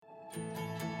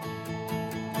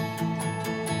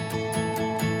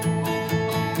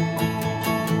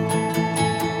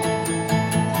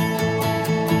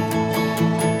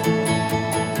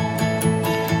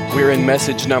We're in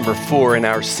message number 4 in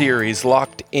our series,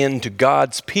 Locked Into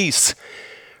God's Peace,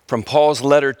 from Paul's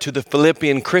letter to the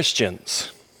Philippian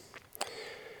Christians.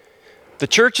 The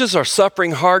churches are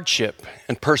suffering hardship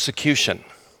and persecution.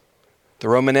 The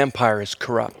Roman Empire is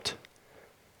corrupt.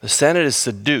 The Senate is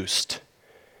seduced.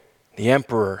 The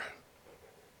emperor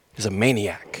is a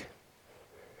maniac.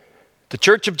 The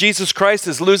Church of Jesus Christ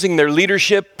is losing their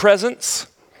leadership presence.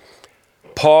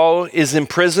 Paul is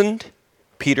imprisoned.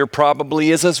 Peter probably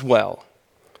is as well.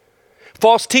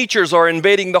 False teachers are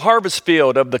invading the harvest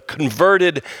field of the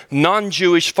converted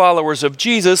non-Jewish followers of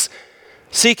Jesus,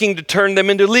 seeking to turn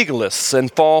them into legalists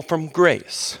and fall from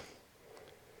grace.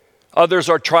 Others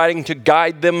are trying to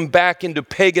guide them back into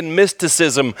pagan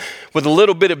mysticism with a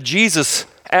little bit of Jesus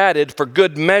added for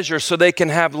good measure so they can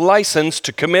have license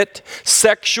to commit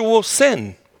sexual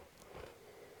sin.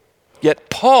 Yet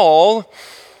Paul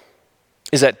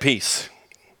is at peace.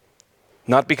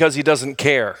 Not because he doesn't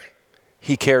care.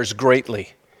 He cares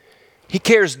greatly. He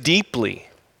cares deeply.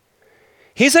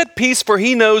 He's at peace for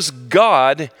he knows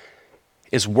God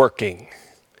is working.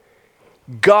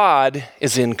 God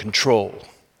is in control.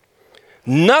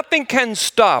 Nothing can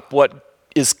stop what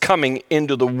is coming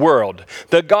into the world.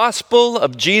 The gospel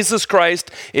of Jesus Christ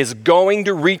is going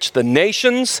to reach the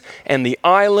nations and the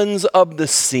islands of the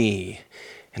sea.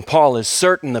 And Paul is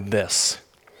certain of this.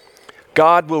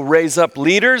 God will raise up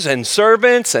leaders and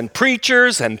servants and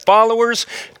preachers and followers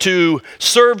to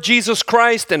serve Jesus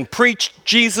Christ and preach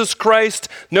Jesus Christ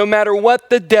no matter what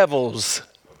the devils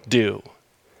do.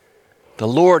 The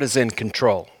Lord is in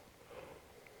control.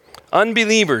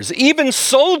 Unbelievers, even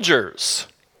soldiers,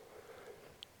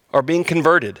 are being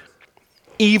converted,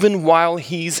 even while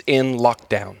he's in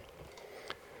lockdown.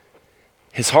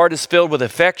 His heart is filled with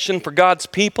affection for God's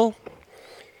people.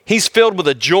 He's filled with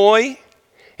a joy.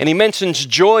 And he mentions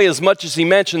joy as much as he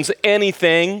mentions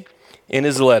anything in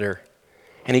his letter.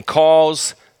 And he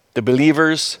calls the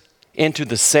believers into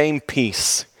the same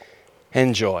peace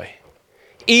and joy,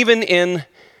 even in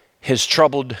his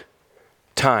troubled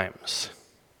times.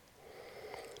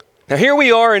 Now here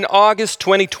we are in August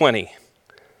 2020.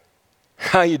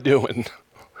 How you doing?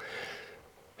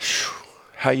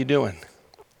 How you doing?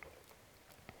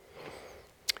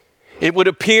 It would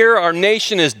appear our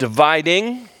nation is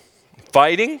dividing,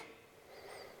 fighting,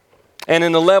 and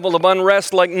in a level of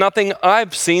unrest like nothing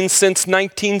I've seen since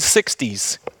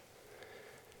 1960s.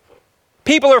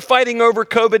 People are fighting over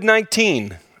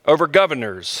COVID-19, over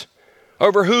governors,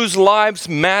 over whose lives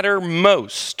matter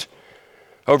most,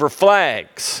 over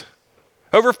flags,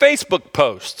 over Facebook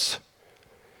posts.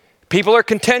 People are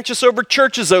contentious over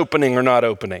churches opening or not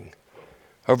opening,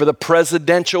 over the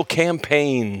presidential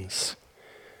campaigns.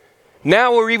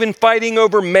 Now we're even fighting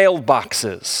over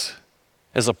mailboxes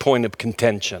as a point of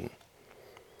contention.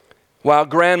 While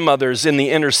grandmothers in the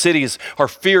inner cities are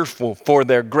fearful for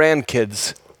their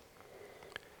grandkids.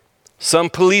 Some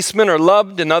policemen are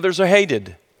loved and others are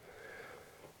hated.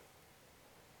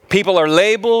 People are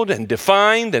labeled and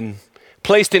defined and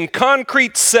placed in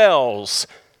concrete cells,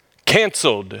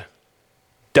 canceled,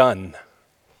 done.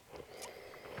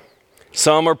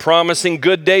 Some are promising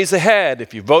good days ahead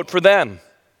if you vote for them.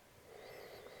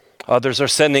 Others are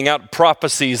sending out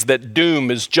prophecies that doom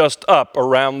is just up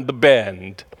around the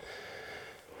bend.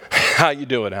 How you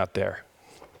doing out there?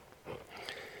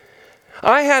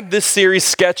 I had this series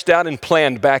sketched out and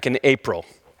planned back in April.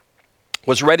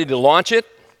 Was ready to launch it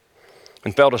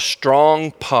and felt a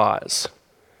strong pause.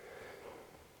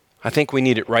 I think we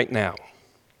need it right now.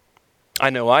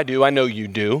 I know I do. I know you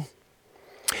do.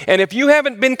 And if you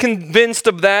haven't been convinced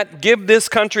of that, give this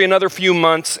country another few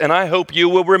months, and I hope you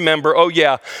will remember, oh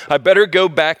yeah, I better go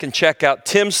back and check out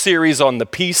Tim's series on the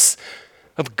peace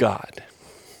of God.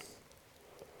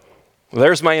 Well,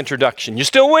 there's my introduction. You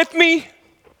still with me?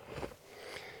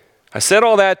 I said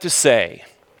all that to say,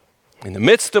 in the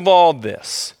midst of all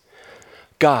this,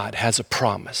 God has a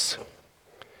promise.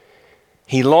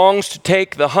 He longs to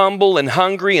take the humble and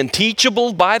hungry and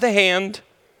teachable by the hand,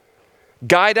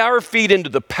 guide our feet into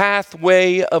the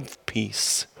pathway of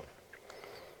peace.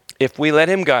 If we let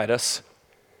him guide us,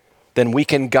 then we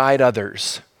can guide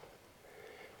others.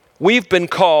 We've been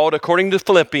called, according to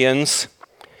Philippians,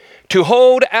 to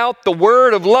hold out the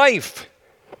word of life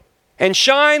and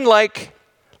shine like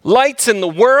lights in the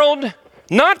world,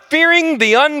 not fearing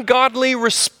the ungodly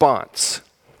response.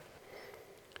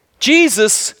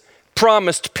 Jesus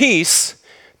promised peace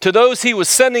to those he was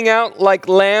sending out like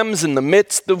lambs in the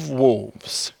midst of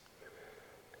wolves.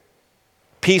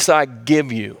 peace I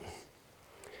give you.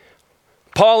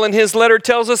 Paul in his letter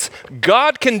tells us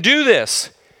God can do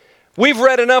this. We've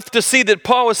read enough to see that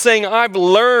Paul is saying, I've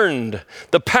learned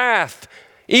the path.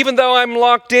 Even though I'm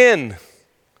locked into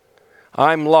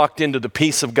the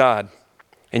peace of God.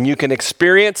 And you can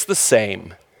experience the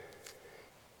same.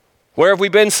 Where have we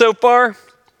been so far?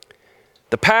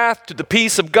 The path to the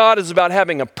peace of God is about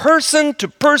having a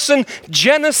person-to-person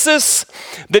Genesis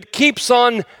that keeps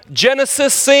on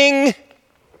Genesising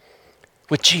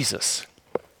with Jesus.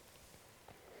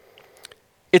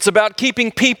 It's about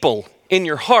keeping people in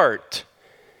your heart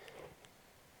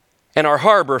and our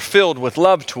harbor filled with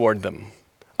love toward them.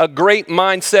 A great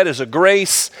mindset is a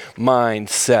grace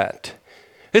mindset.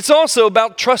 It's also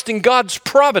about trusting God's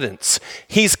providence.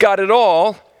 He's got it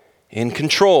all in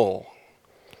control.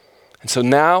 And so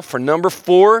now for number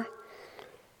 4,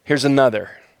 here's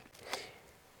another.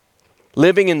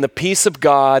 Living in the peace of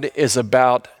God is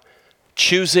about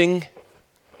choosing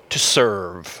to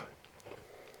serve.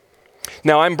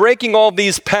 Now, I'm breaking all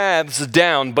these paths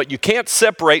down, but you can't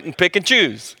separate and pick and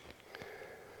choose.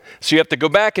 So you have to go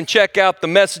back and check out the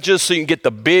messages so you can get the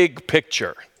big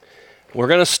picture. We're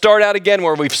going to start out again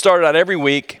where we've started out every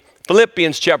week,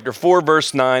 Philippians chapter 4,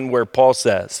 verse 9, where Paul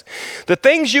says, the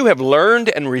things you have learned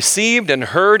and received and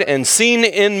heard and seen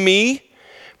in me,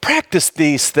 practice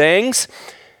these things,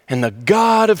 and the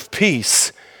God of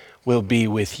peace will be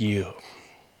with you.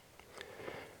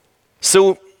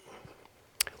 So,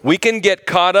 we can get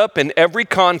caught up in every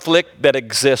conflict that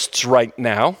exists right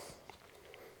now,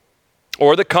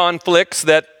 or the conflicts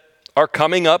that are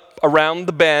coming up around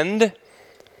the bend.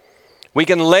 We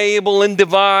can label and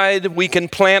divide. We can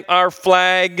plant our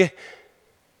flag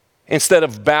instead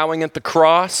of bowing at the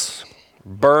cross.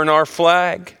 Burn our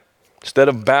flag instead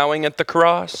of bowing at the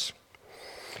cross.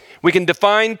 We can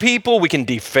define people. We can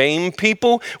defame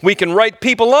people. We can write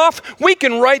people off. We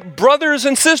can write brothers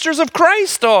and sisters of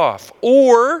Christ off.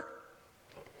 Or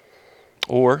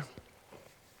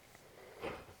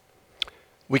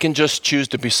we can just choose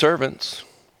to be servants.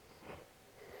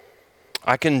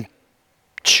 I can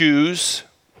choose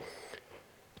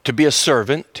to be a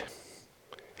servant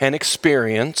and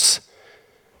experience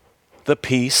the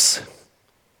peace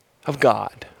of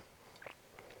God.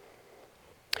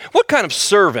 What kind of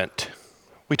servant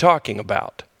are we talking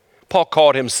about? Paul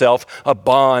called himself a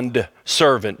bond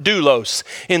servant, doulos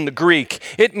in the Greek.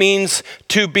 It means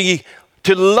to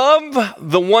love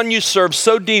the one you serve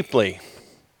so deeply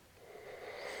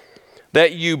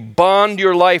that you bond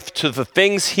your life to the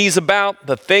things he's about,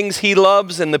 the things he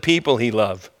loves, and the people he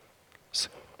loves.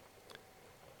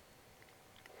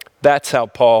 That's how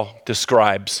Paul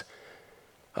describes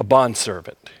a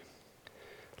bondservant.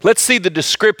 Let's see the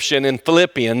description in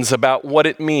Philippians about what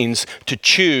it means to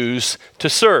choose to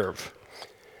serve.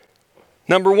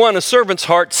 Number 1, a servant's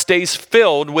heart stays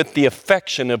filled with the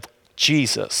affection of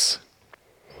Jesus.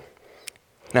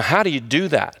 Now, how do you do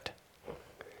that?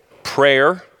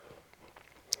 Prayer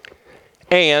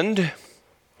and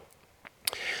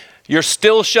your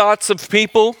still shots of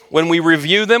people, when we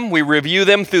review them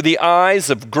through the eyes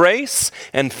of grace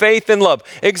and faith and love.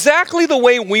 Exactly the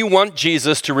way we want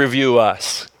Jesus to review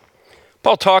us.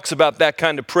 Paul talks about that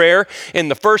kind of prayer in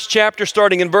the first chapter,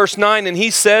 starting in verse 9, and he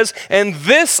says, and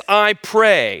this I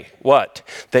pray, what?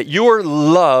 That your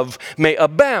love may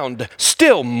abound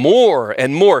still more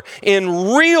and more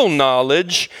in real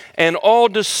knowledge and all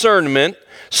discernment,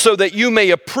 so that you may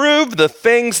approve the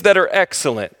things that are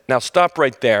excellent. Now stop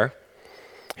right there.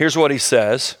 Here's what he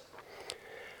says.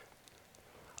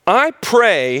 I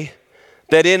pray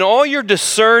that in all your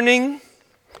discerning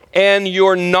and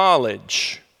your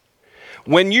knowledge,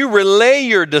 when you relay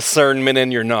your discernment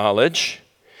and your knowledge,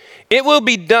 it will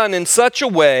be done in such a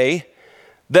way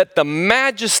that the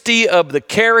majesty of the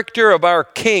character of our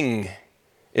King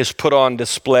is put on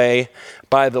display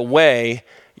by the way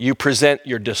you present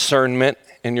your discernment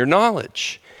and your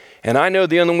knowledge. And I know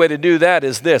the only way to do that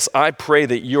is this. I pray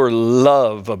that your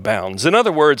love abounds. In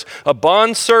other words, a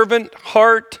bondservant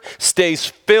heart stays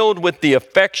filled with the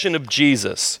affection of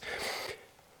Jesus.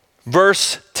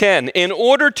 Verse 10, in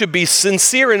order to be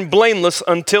sincere and blameless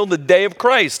until the day of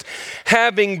Christ,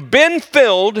 having been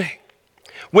filled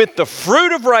with the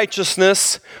fruit of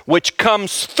righteousness which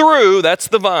comes through, that's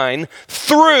the vine,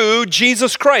 through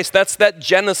Jesus Christ. That's that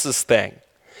Genesis thing.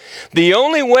 The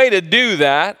only way to do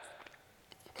that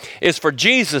is for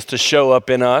Jesus to show up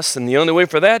in us, and the only way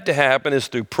for that to happen is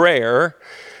through prayer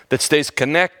that stays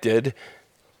connected.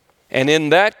 And in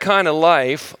that kind of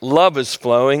life, love is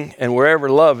flowing, and wherever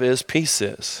love is, peace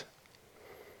is.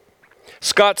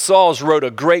 Scott Sauls wrote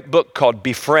a great book called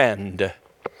Befriend.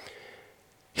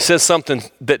 He says something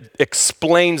that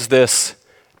explains this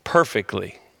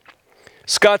perfectly.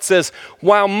 Scott says,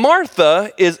 while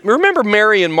Martha remember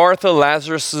Mary and Martha,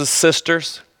 Lazarus'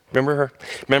 sisters? Remember her?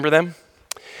 Remember them?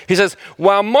 He says,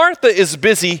 while Martha is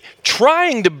busy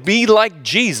trying to be like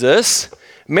Jesus,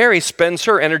 Mary spends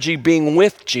her energy being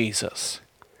with Jesus.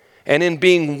 And in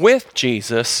being with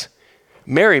Jesus,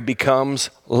 Mary becomes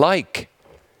like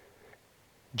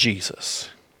Jesus.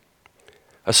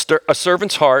 A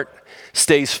servant's heart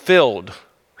stays filled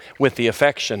with the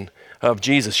affection of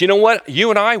Jesus. You know what? You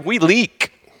and I, we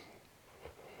leak.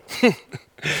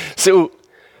 So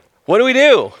what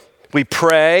do? We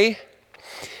pray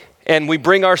and we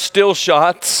bring our still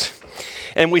shots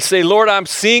and we say, Lord, I'm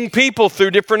seeing people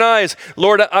through different eyes.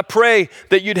 Lord, I pray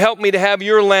that you'd help me to have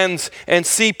your lens and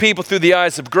see people through the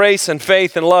eyes of grace and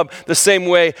faith and love the same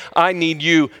way I need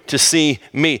you to see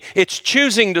me. It's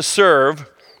choosing to serve,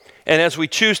 and as we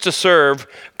choose to serve,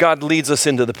 God leads us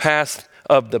into the path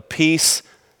of the peace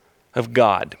of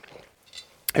God.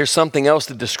 Here's something else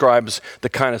that describes the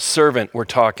kind of servant we're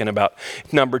talking about.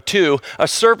 Number 2, a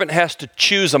servant has to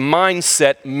choose a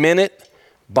mindset minute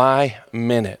by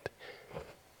minute.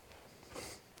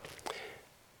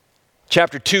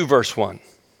 Chapter 2, verse 1.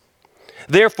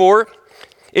 Therefore,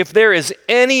 if there is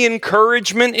any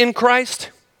encouragement in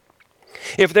Christ,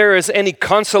 if there is any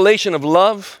consolation of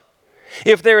love,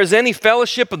 if there is any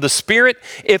fellowship of the Spirit,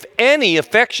 if any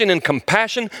affection and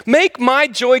compassion, make my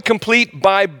joy complete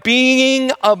by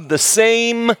being of the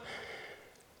same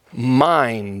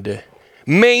mind,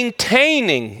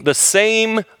 maintaining the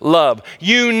same love,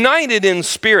 united in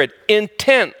spirit,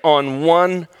 intent on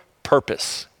one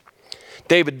purpose.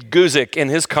 David Guzik, in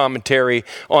his commentary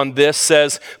on this,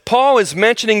 says, Paul is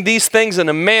mentioning these things in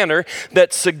a manner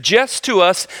that suggests to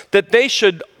us that they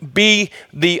should be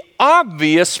the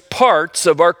obvious parts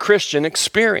of our Christian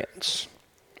experience.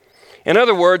 In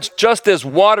other words, just as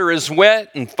water is wet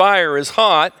and fire is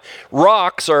hot,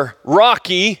 rocks are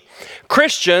rocky,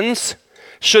 Christians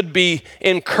should be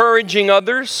encouraging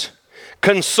others,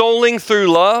 consoling through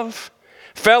love,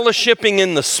 fellowshipping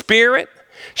in the Spirit,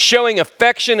 showing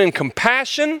affection and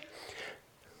compassion,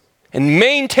 and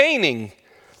maintaining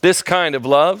this kind of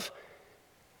love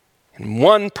in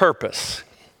one purpose.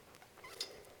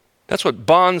 That's what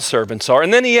bondservants are.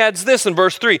 And then he adds this in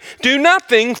verse 3, do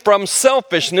nothing from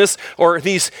selfishness, or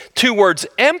these 2 words,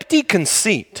 empty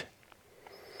conceit,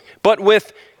 but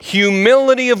with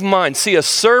humility of mind. See, a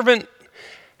servant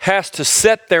has to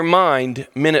set their mind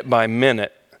minute by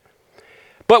minute.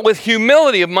 But with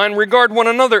humility of mind, regard one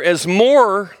another as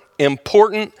more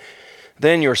important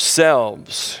than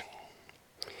yourselves.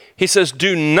 He says,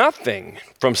 do nothing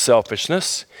from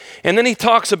selfishness. And then he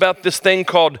talks about this thing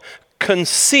called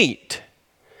conceit.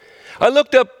 I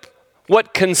looked up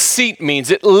what conceit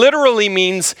means. It literally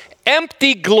means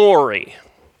empty glory.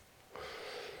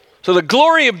 So the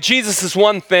glory of Jesus is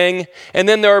one thing, and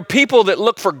then there are people that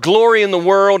look for glory in the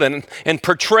world and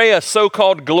portray a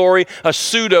so-called glory, a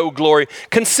pseudo-glory.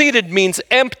 Conceited means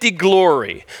empty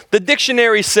glory. The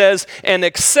dictionary says an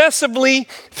excessively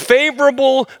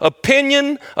favorable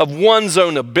opinion of one's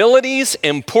own abilities,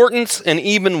 importance, and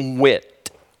even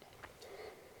wit.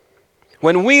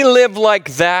 When we live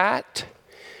like that,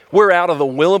 we're out of the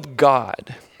will of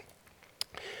God.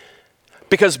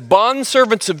 Because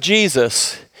bondservants of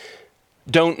Jesus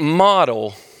don't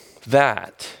model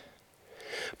that.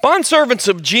 Bondservants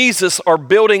of Jesus are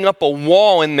building up a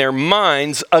wall in their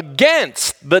minds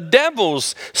against the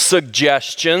devil's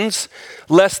suggestions,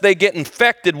 lest they get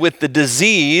infected with the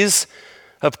disease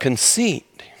of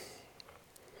conceit.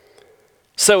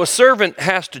 So a servant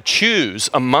has to choose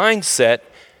a mindset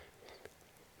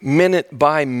minute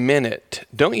by minute.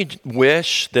 Don't you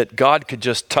wish that God could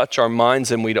just touch our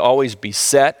minds and we'd always be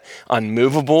set,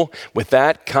 unmovable, with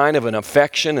that kind of an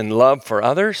affection and love for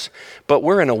others? But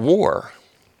we're in a war.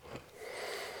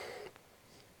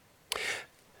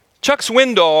 Chuck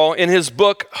Swindoll, in his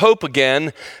book, Hope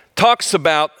Again, talks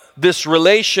about this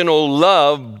relational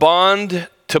love, bond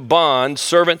to bond,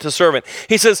 servant to servant.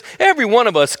 He says, every one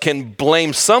of us can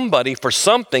blame somebody for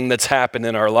something that's happened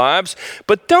in our lives,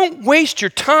 but don't waste your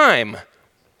time.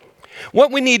 What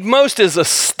we need most is a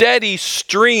steady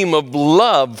stream of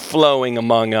love flowing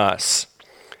among us.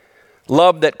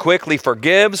 Love that quickly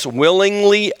forgives,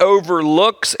 willingly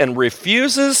overlooks, and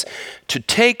refuses to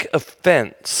take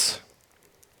offense.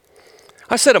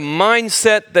 I said a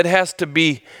mindset that has to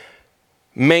be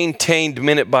maintained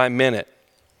minute by minute.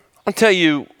 I'll tell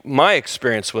you my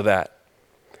experience with that.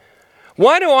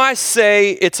 Why do I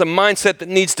say it's a mindset that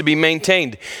needs to be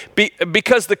maintained?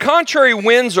 Because the contrary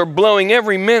winds are blowing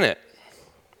every minute.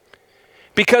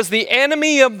 Because the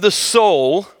enemy of the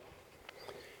soul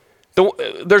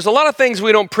There's a lot of things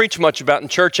we don't preach much about in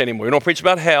church anymore. We don't preach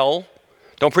about hell.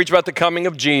 Don't preach about the coming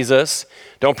of Jesus.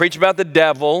 Don't preach about the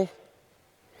devil.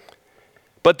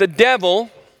 But the devil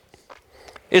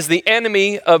is the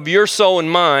enemy of your soul and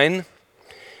mine.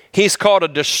 He's called a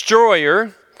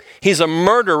destroyer. He's a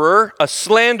murderer, a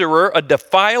slanderer, a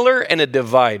defiler, and a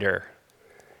divider,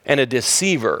 and a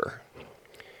deceiver.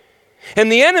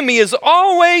 And the enemy is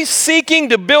always seeking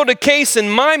to build a case in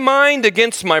my mind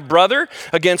against my brother,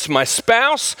 against my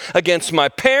spouse, against my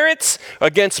parents,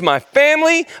 against my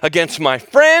family, against my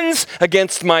friends,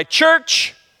 against my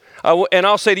church. And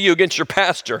I'll say to you, against your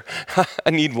pastor. I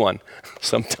need one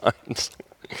sometimes.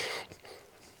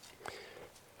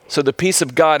 So the peace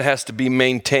of God has to be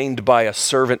maintained by a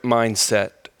servant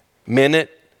mindset,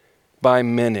 minute by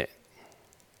minute.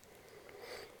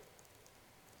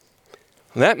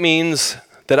 That means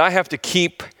that I have to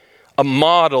keep a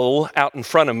model out in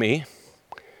front of me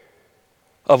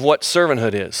of what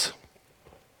servanthood is.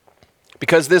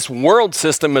 Because this world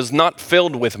system is not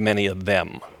filled with many of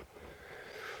them.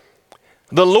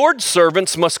 The Lord's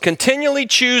servants must continually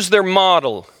choose their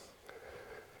model.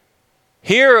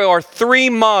 Here are 3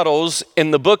 models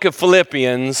in the book of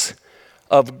Philippians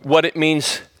of what it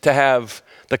means to have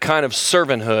the kind of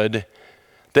servanthood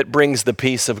that brings the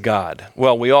peace of God.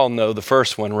 Well, we all know the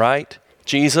first one, right?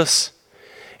 Jesus.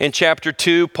 In chapter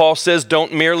 2, Paul says,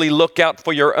 don't merely look out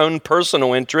for your own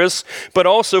personal interests, but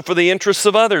also for the interests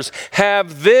of others.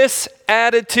 Have this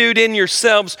attitude in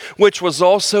yourselves, which was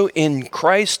also in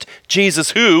Christ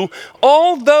Jesus, who,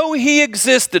 although he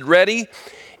existed, ready,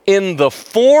 in the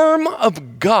form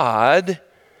of God,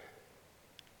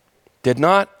 did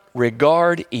not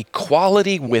regard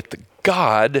equality with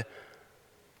God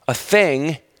a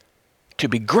thing to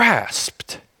be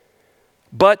grasped,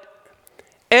 but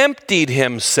emptied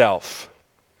himself,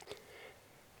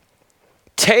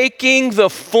 taking the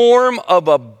form of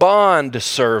a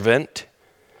bondservant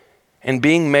and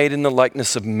being made in the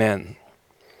likeness of men.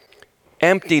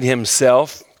 Emptied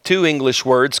himself, 2 English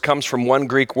words, comes from one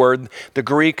Greek word, the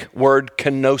Greek word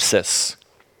kenosis.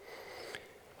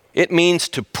 It means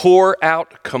to pour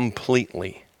out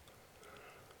completely.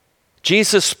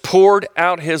 Jesus poured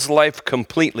out his life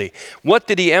completely. What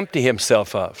did he empty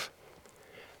himself of?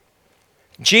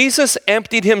 Jesus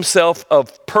emptied himself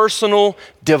of personal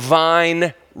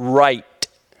divine right,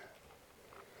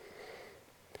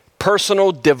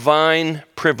 personal divine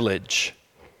privilege,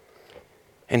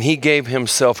 and he gave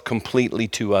himself completely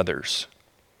to others.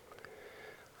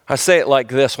 I say it like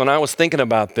this. When I was thinking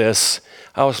about this,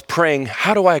 I was praying,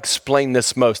 how do I explain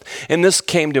this most? And this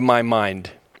came to my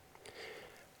mind.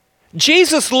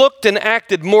 Jesus looked and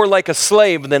acted more like a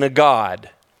slave than a God.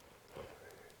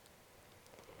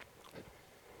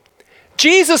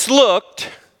 Jesus looked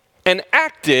and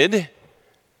acted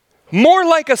more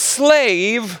like a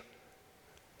slave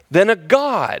than a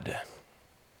God.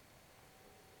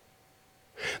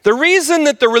 The reason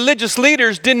that the religious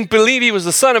leaders didn't believe he was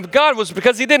the Son of God was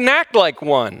because he didn't act like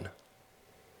one.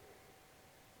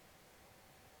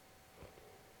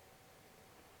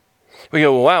 We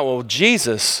go, wow, well,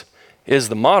 Jesus is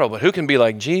the model, but who can be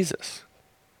like Jesus?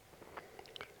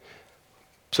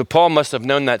 So Paul must have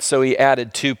known that, so he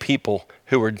added 2 people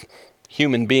who were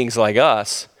human beings like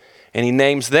us, and he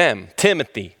names them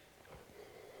Timothy.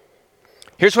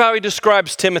 Here's how he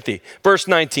describes Timothy. Verse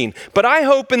 19, but I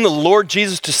hope in the Lord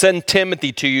Jesus to send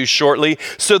Timothy to you shortly,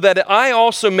 so that I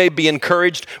also may be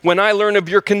encouraged when I learn of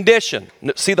your condition.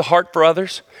 See the heart for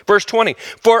others? Verse 20,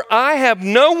 for I have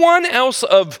no one else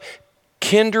of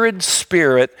kindred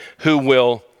spirit who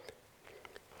will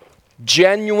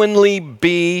genuinely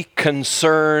be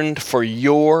concerned for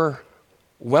your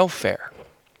welfare.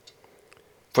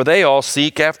 For they all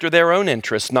seek after their own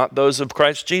interests, not those of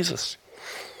Christ Jesus.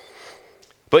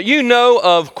 But you know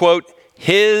of, quote,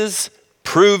 his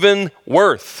proven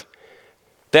worth,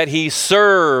 that he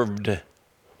served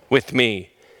with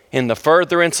me in the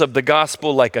furtherance of the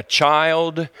gospel like a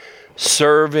child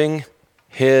serving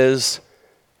his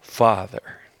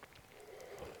Father.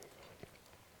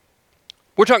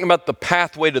 We're talking about the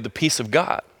pathway to the peace of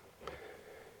God.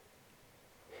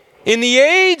 In the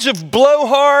age of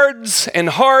blowhards and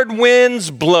hard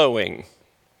winds blowing,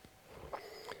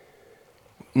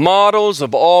 models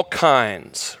of all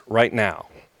kinds right now,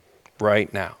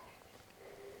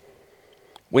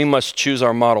 we must choose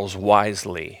our models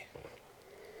wisely.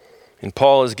 And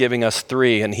Paul is giving us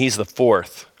 3, and he's the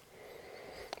 4th,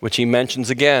 which he mentions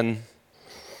again.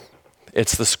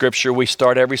 It's the scripture we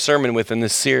start every sermon with in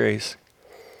this series.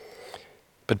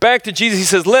 But back to Jesus, he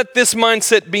says, let this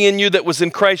mindset be in you that was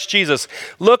in Christ Jesus.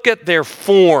 Look at their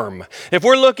form. If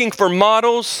we're looking for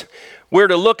models, We're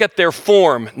to look at their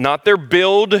form, not their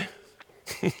build.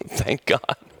 Thank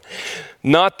God.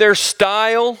 Not their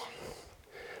style,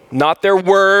 not their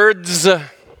words.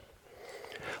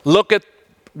 Look at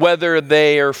whether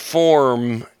their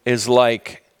form is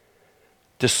like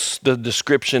the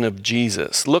description of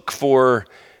Jesus. Look for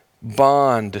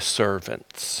bond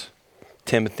servants.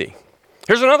 Timothy.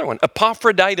 Here's another one,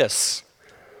 Epaphroditus.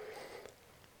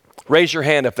 Raise your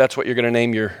hand if that's what you're going to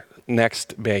name your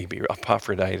next baby,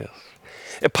 Epaphroditus.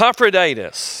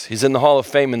 Epaphroditus, he's in the Hall of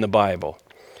Fame in the Bible.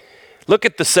 Look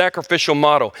at the sacrificial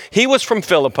model. He was from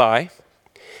Philippi.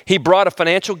 He brought a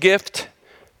financial gift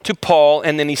to Paul,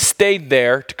 and then he stayed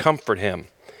there to comfort him.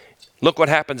 Look what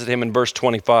happens to him in verse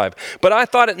 25. But I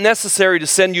thought it necessary to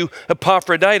send you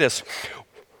Epaphroditus.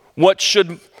 What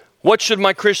should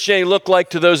my Christianity look like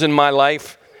to those in my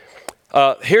life?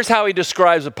 Here's how he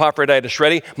describes Epaphroditus.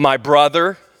 Ready? My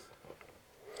brother,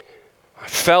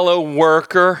 fellow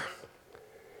worker,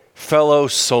 fellow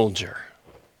soldier,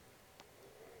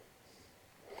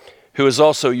 who is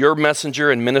also your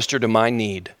messenger and minister to my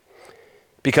need,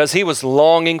 because he was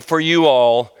longing for you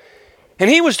all, and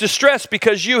he was distressed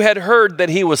because you had heard that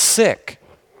he was sick.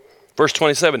 Verse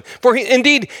 27, for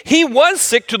indeed he was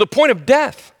sick to the point of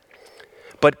death,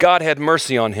 but God had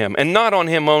mercy on him, and not on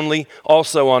him only,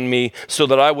 also on me, so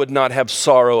that I would not have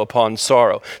sorrow upon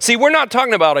sorrow. See, we're not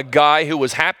talking about a guy who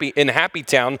was happy in Happy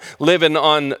Town, living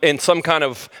in some kind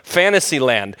of fantasy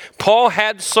land. Paul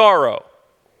had sorrow,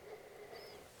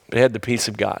 but he had the peace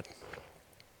of God.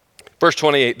 Verse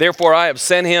 28, therefore I have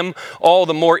sent him all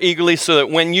the more eagerly, so that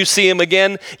when you see him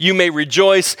again, you may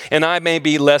rejoice, and I may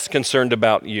be less concerned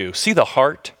about you. See the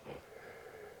heart?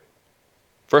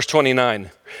 Verse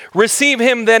 29, receive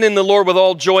him then in the Lord with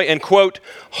all joy, and quote,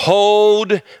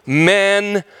 hold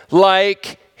men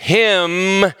like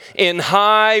him in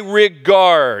high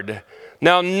regard.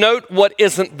 Now note what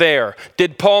isn't there.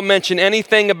 Did Paul mention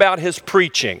anything about his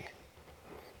preaching?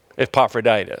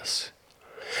 Epaphroditus.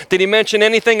 Did he mention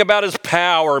anything about his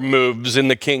power moves in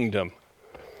the kingdom?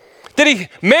 Did he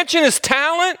mention his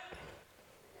talent?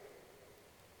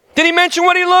 Did he mention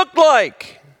what he looked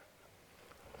like?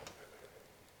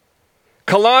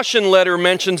 Colossian letter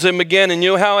mentions him again, and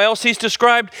you know how else he's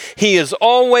described? He is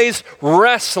always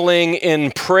wrestling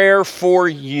in prayer for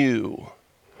you.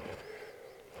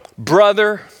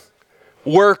 Brother,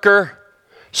 worker,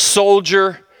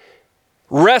 soldier,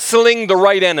 wrestling the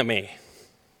right enemy.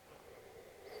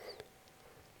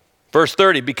 Verse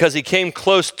 30, because he came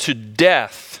close to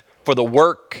death for the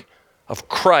work of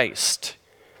Christ,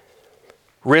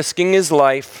 risking his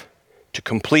life to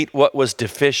complete what was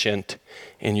deficient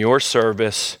in your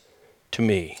service to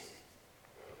me.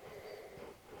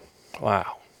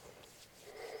 Wow.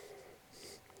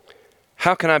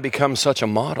 How can I become such a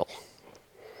model?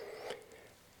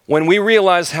 When we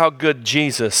realize how good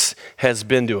Jesus has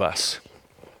been to us,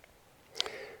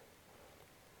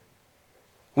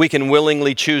 we can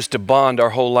willingly choose to bond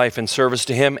our whole life in service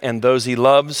to him and those he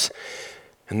loves,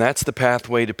 and that's the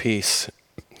pathway to peace.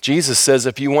 Jesus says,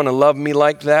 if you want to love me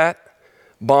like that,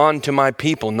 bond to my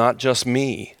people, not just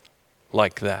me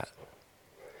like that.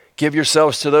 Give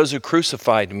yourselves to those who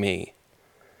crucified me.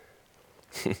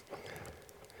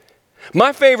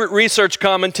 My favorite research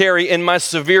commentary in my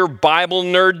severe Bible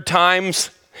nerd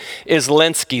times is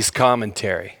Lenski's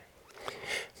commentary.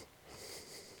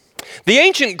 The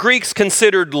ancient Greeks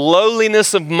considered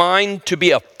lowliness of mind to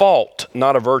be a fault,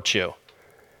 not a virtue.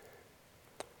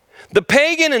 The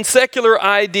pagan and secular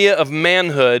idea of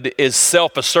manhood is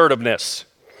self-assertiveness,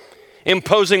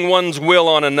 imposing one's will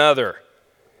on another.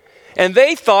 And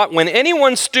they thought when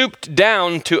anyone stooped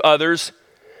down to others,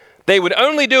 they would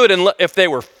only do it if they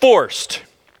were forced,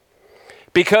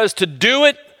 because to do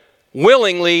it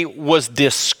willingly was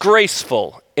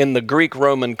disgraceful in the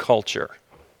Greek-Roman culture.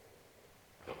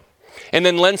 And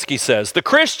then Lenski says, the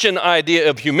Christian idea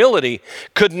of humility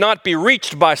could not be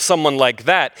reached by someone like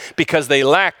that because they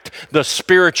lacked the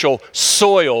spiritual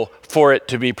soil for it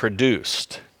to be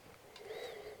produced.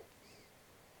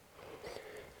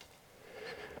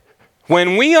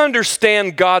 When we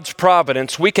understand God's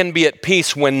providence, we can be at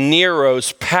peace when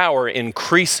Nero's power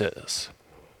increases,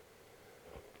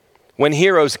 when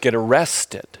heroes get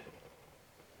arrested,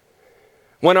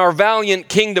 when our valiant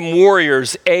kingdom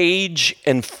warriors age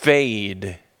and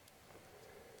fade,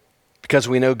 because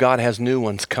we know God has new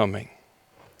ones coming.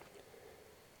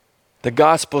 The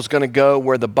gospel's going to go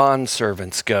where the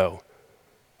bondservants go.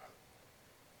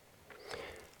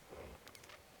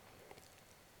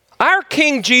 Our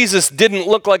King Jesus didn't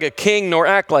look like a king nor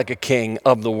act like a king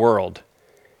of the world.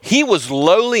 He was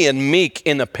lowly and meek,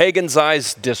 in the pagan's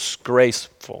eyes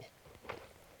disgraceful.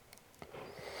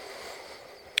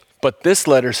 But this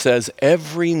letter says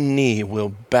every knee will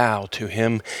bow to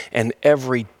him and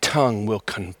every tongue will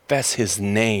confess his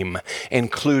name,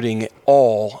 including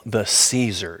all the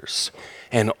Caesars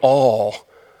and all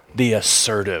the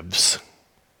assertives.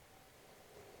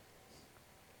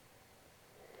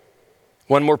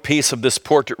 One more piece of this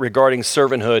portrait regarding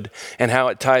servanthood and how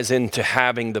it ties into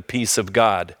having the peace of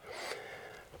God.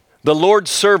 The Lord's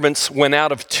servants, when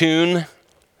out of tune,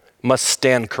 must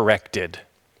stand corrected.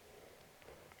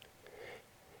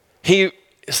 He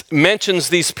mentions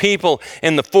these people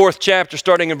in the 4th chapter,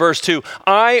 starting in verse 2.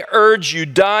 I urge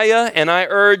Euodia and I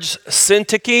urge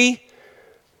Syntyche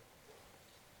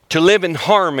to live in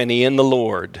harmony in the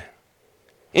Lord.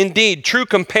 Indeed, true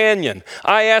companion,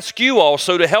 I ask you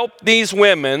also to help these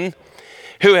women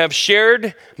who have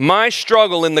shared my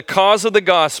struggle in the cause of the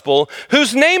gospel,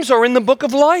 whose names are in the book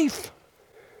of life.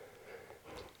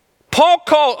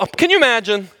 Can you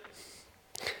imagine?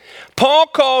 Paul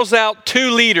calls out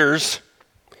 2 leaders.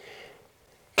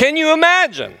 Can you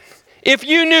imagine if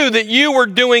you knew that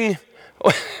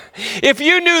if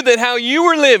you knew that how you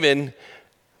were living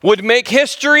would make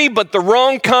history, but the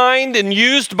wrong kind, and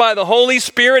used by the Holy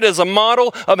Spirit as a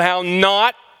model of how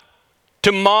not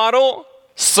to model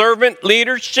servant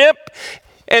leadership?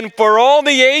 And for all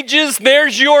the ages,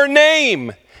 there's your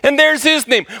name. And there's his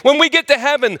name. When we get to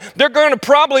heaven, they're going to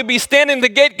probably be standing at the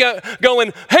gate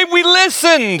going, hey, we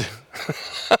listened.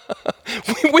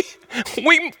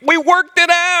 we worked it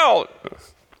out.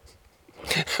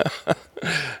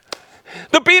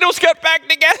 The Beatles got back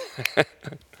together.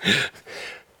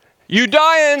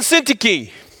 Euodia and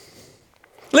Syntyche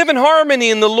live in harmony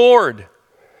in the Lord.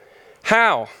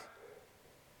 How?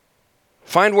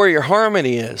 Find where your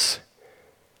harmony is.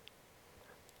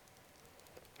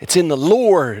 It's in the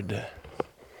Lord.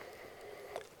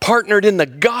 Partnered in the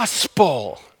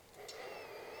gospel.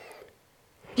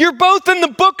 You're both in the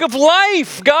book of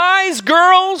life, guys,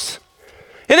 girls.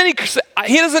 And then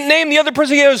he doesn't name the other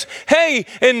person. He goes, hey,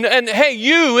 and hey,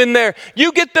 you in there.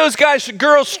 You get those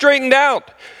girls straightened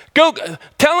out. Go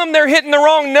tell them they're hitting the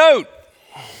wrong note.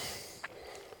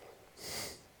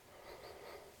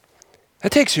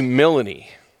 That takes humility.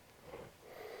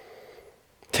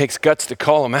 It takes guts to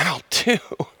call them out too.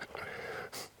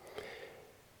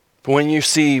 But when you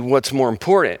see what's more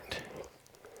important,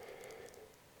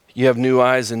 you have new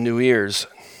eyes and new ears.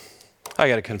 I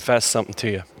got to confess something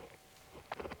to you.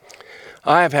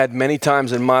 I have had many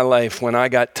times in my life when I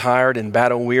got tired and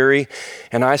battle weary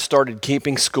and I started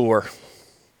keeping score.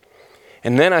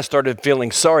 And then I started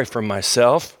feeling sorry for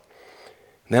myself.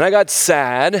 Then I got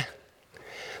sad.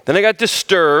 Then I got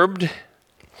disturbed.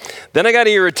 Then I got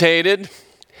irritated.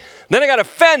 Then I got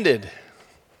offended.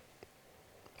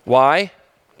 Why?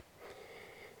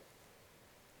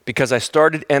 Because I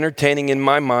started entertaining in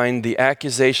my mind the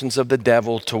accusations of the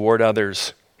devil toward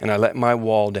others, and I let my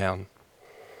wall down.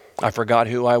 I forgot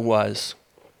who I was,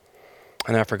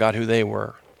 and I forgot who they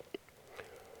were.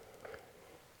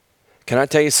 Can I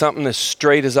tell you something as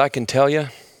straight as I can tell you?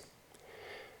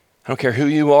 I don't care who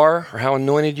you are or how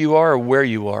anointed you are or where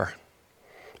you are.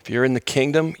 If you're in the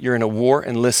kingdom, you're in a war,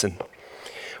 and listen.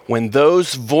 When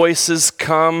those voices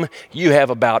come, you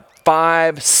have about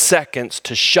 5 seconds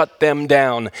to shut them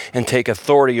down and take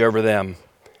authority over them.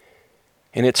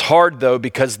 And it's hard though,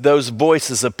 because those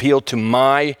voices appeal to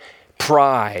my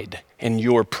pride and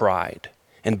your pride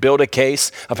and build a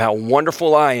case of how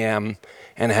wonderful I am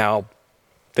and how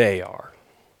they are.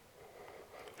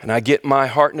 And I get my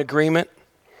heart in agreement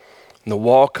and the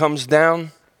wall comes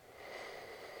down.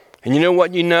 And you know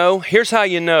what you know? Here's how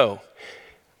you know.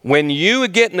 When you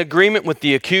get in agreement with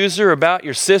the accuser about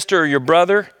your sister or your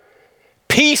brother,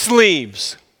 peace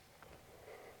leaves.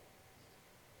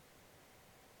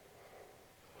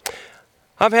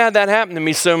 I've had that happen to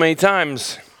me so many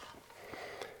times.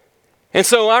 And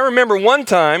so I remember one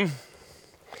time,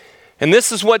 and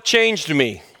this is what changed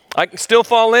me. I can still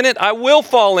fall in it. I will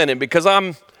fall in it because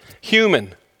I'm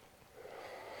human.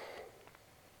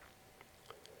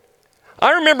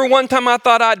 I remember one time I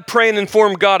thought I'd pray and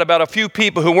inform God about a few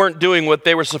people who weren't doing what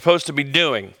they were supposed to be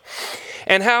doing.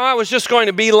 And how I was just going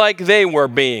to be like they were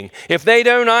being. If they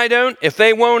don't, I don't. If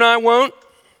they won't, I won't.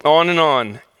 On and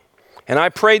on. And I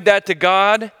prayed that to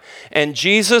God, and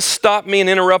Jesus stopped me and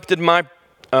interrupted my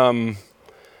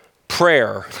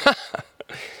prayer.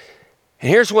 And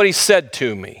here's what he said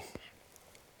to me.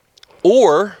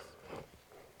 Or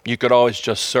you could always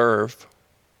just serve.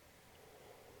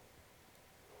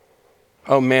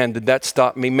 Oh man, did that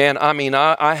stop me? Man,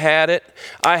 I had it.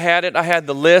 I had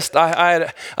the list.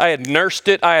 I had nursed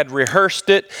it. I had rehearsed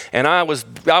it. And I was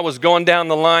going down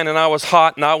the line and I was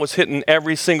hot and I was hitting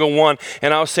every single one.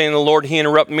 And I was saying to the Lord, he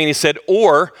interrupted me and he said,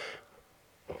 or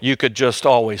you could just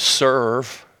always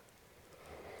serve.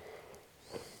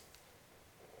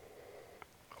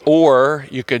 Or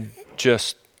you could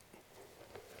just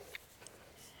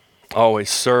always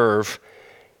serve.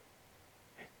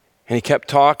 And he kept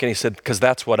talking. He said, because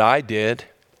that's what I did.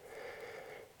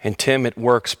 And Tim, it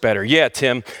works better. Yeah,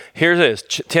 Tim, here it is.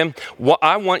 Tim,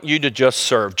 I want you to just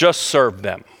serve. Just serve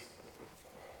them.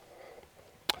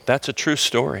 That's a true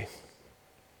story.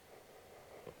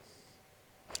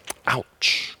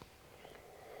 Ouch.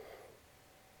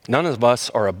 None of us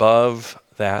are above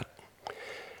that.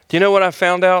 Do you know what I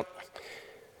found out?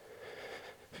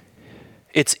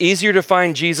 It's easier to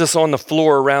find Jesus on the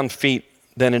floor around feet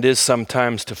than it is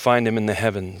sometimes to find him in the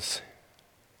heavens.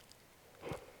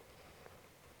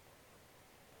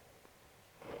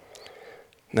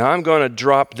 Now I'm going to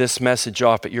drop this message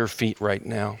off at your feet right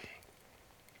now.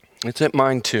 It's at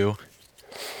mine too.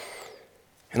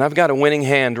 And I've got a winning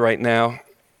hand right now.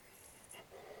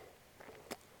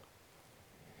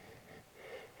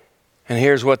 And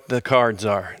here's what the cards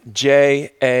are. James.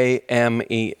 I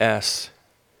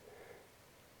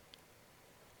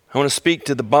want to speak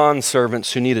to the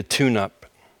bondservants who need a tune-up.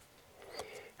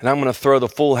 And I'm going to throw the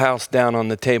full house down on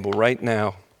the table right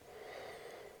now.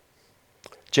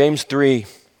 James 3.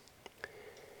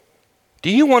 Do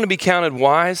you want to be counted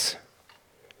wise?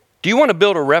 Do you want to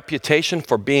build a reputation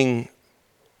for being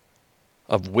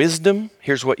of wisdom?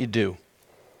 Here's what you do.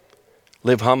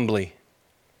 Live humbly.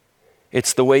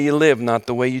 It's the way you live, not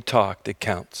the way you talk, that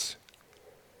counts.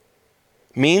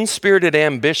 Mean-spirited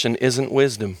ambition isn't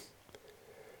wisdom.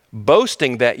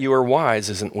 Boasting that you are wise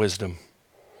isn't wisdom.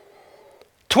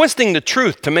 Twisting the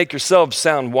truth to make yourselves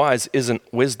sound wise isn't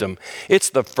wisdom. It's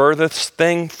the furthest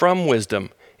thing from wisdom.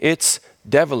 It's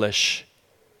devilish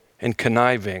and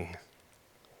conniving.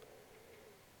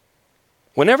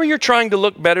 Whenever you're trying to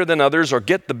look better than others or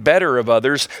get the better of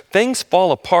others, things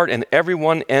fall apart and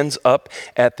everyone ends up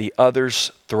at the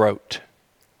other's throat.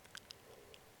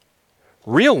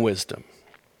 Real wisdom,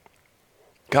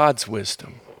 God's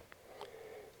wisdom,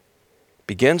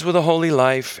 begins with a holy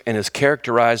life and is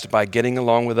characterized by getting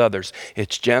along with others.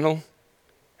 It's gentle,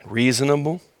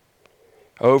 reasonable,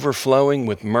 overflowing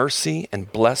with mercy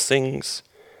and blessings,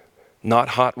 not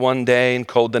hot one day and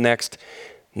cold the next,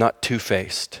 not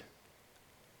two-faced.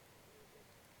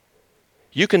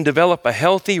 You can develop a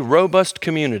healthy, robust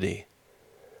community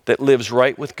that lives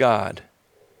right with God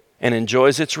and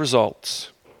enjoys its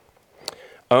results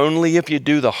only if you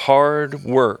do the hard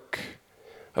work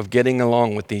of getting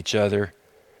along with each other,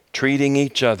 treating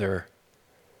each other,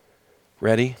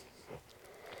 ready?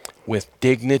 With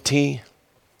dignity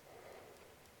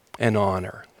and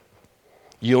honor.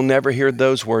 You'll never hear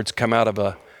those words come out of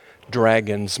a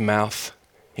dragon's mouth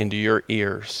into your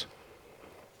ears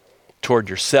toward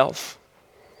yourself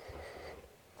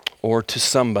or to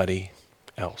somebody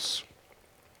else.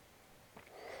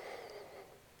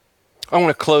 I want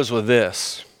to close with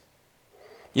this.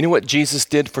 You know what Jesus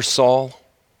did for Saul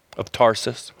of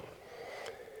Tarsus?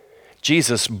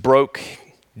 Jesus broke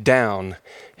down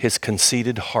his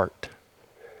conceited heart.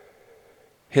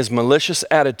 His malicious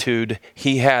attitude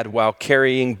he had while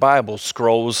carrying Bible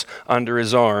scrolls under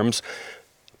his arms,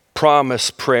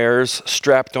 promise prayers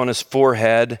strapped on his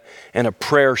forehead, and a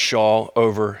prayer shawl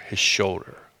over his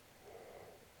shoulder.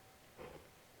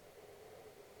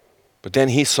 But then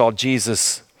he saw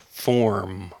Jesus'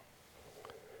 form.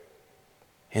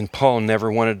 And Paul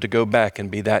never wanted to go back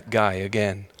and be that guy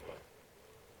again.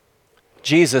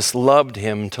 Jesus loved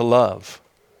him to love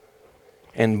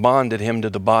and bonded him to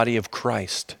the body of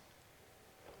Christ.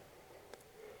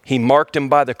 He marked him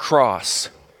by the cross,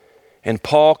 and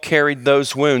Paul carried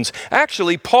those wounds.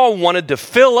 Actually, Paul wanted to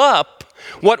fill up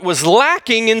what was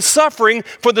lacking in suffering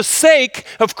for the sake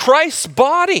of Christ's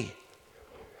body.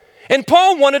 And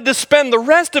Paul wanted to spend the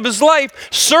rest of his life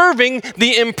serving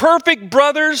the imperfect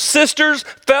brothers, sisters,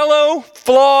 fellow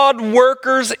flawed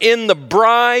workers in the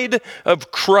bride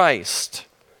of Christ,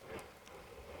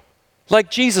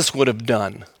 like Jesus would have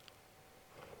done.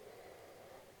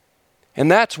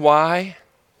 And that's why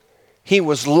he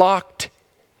was locked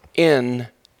in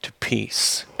to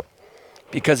peace,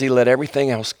 because he let everything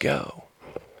else go.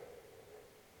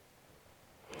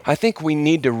 I think we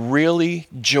need to really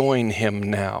join him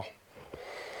now.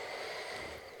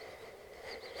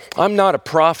 I'm not a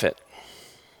prophet.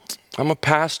 I'm a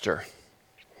pastor.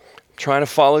 I'm trying to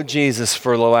follow Jesus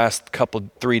for the last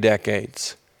 3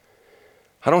 decades.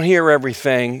 I don't hear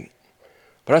everything,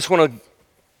 But I just want to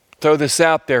throw this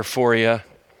out there for you.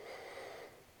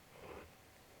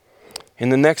 In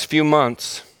the next few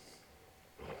months,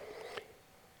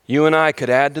 you and I could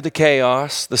add to the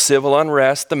chaos, the civil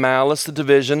unrest, the malice, the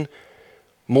division,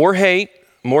 more hate,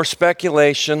 more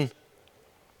speculation,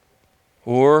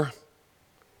 or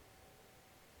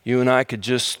you and I could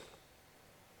just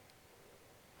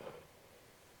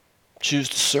choose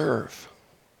to serve.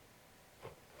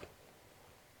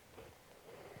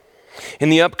 In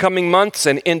the upcoming months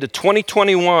and into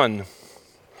 2021,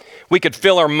 we could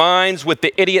fill our minds with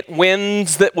the idiot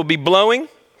winds that will be blowing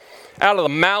out of the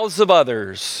mouths of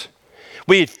others.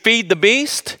 We'd feed the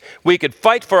beast. We could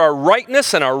fight for our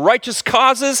rightness and our righteous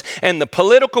causes and the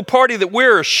political party that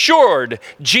we're assured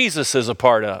Jesus is a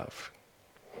part of.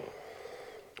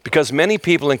 Because many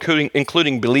people,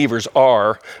 including believers,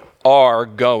 are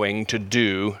going to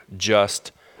do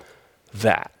just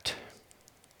that.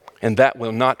 And that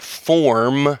will not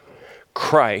form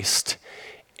Christ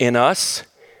in us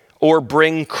or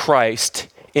bring Christ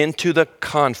into the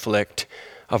conflict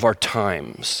of our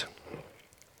times.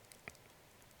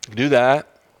 Do that.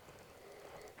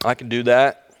 I can do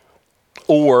that.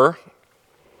 Or,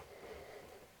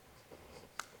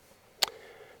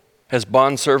 as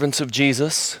bondservants of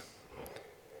Jesus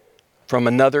from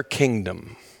another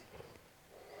kingdom,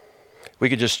 we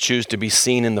could just choose to be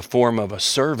seen in the form of a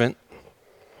servant,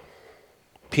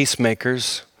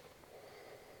 peacemakers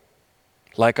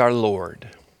like our Lord.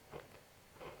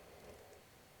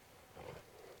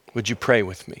 Would you pray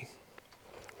with me?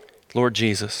 Lord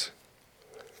Jesus,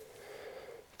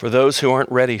 for those who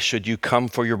aren't ready, should you come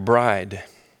for your bride,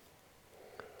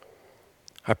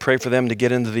 I pray for them to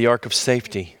get into the ark of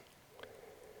safety.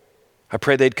 I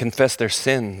pray they'd confess their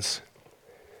sins.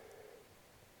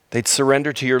 They'd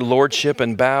surrender to your lordship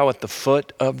and bow at the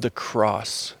foot of the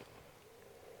cross.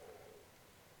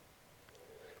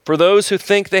 For those who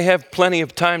think they have plenty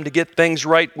of time to get things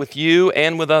right with you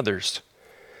and with others,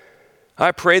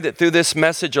 I pray that through this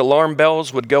message, alarm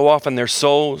bells would go off in their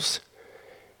souls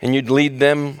and you'd lead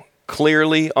them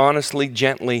clearly, honestly,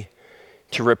 gently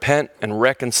to repent and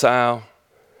reconcile,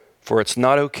 for it's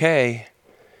not okay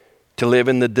to live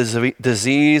in the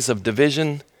disease of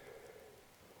division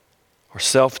or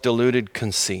self-deluded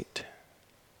conceit.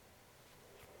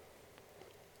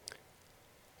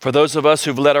 For those of us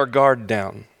who've let our guard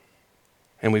down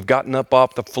and we've gotten up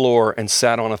off the floor and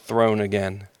sat on a throne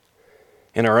again,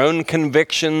 in our own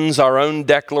convictions, our own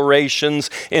declarations,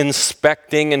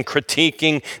 inspecting and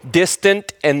critiquing,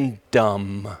 distant and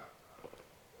dumb.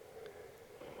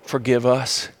 Forgive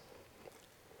us.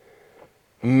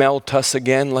 Melt us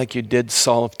again like you did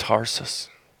Saul of Tarsus.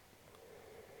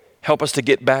 Help us to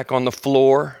get back on the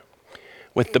floor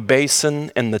with the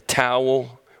basin and the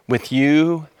towel, with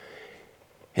you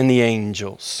and the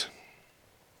angels.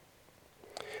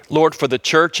 Lord, for the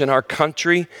church in our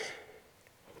country,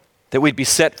 that we'd be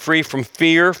set free from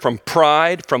fear, from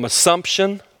pride, from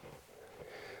assumption,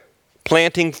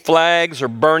 planting flags or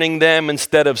burning them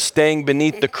instead of staying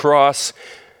beneath the cross.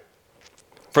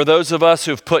 For those of us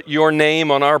who've put your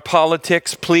name on our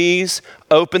politics, please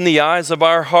open the eyes of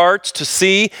our hearts to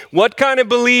see what kind of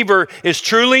believer is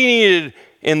truly needed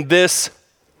in this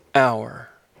hour.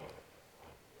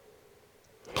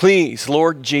 Please,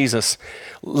 Lord Jesus,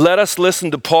 let us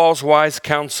listen to Paul's wise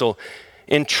counsel,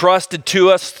 entrusted to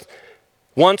us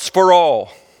once for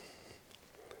all.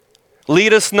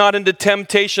 Lead us not into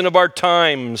temptation of our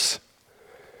times.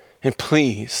 And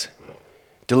please,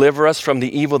 deliver us from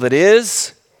the evil that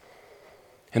is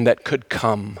and that could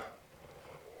come.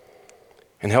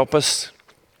 And help us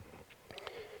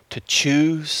to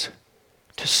choose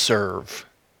to serve.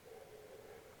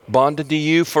 Bonded to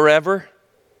you forever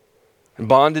and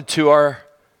bonded to our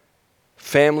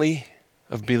family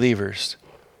of believers.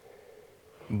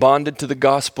 Bonded to the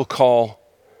gospel call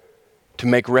to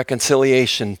make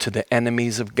reconciliation to the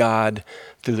enemies of God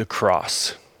through the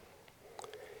cross.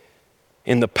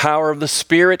 In the power of the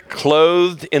Spirit,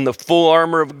 clothed in the full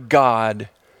armor of God,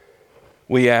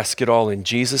 we ask it all in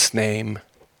Jesus' name.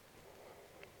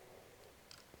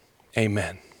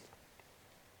 Amen.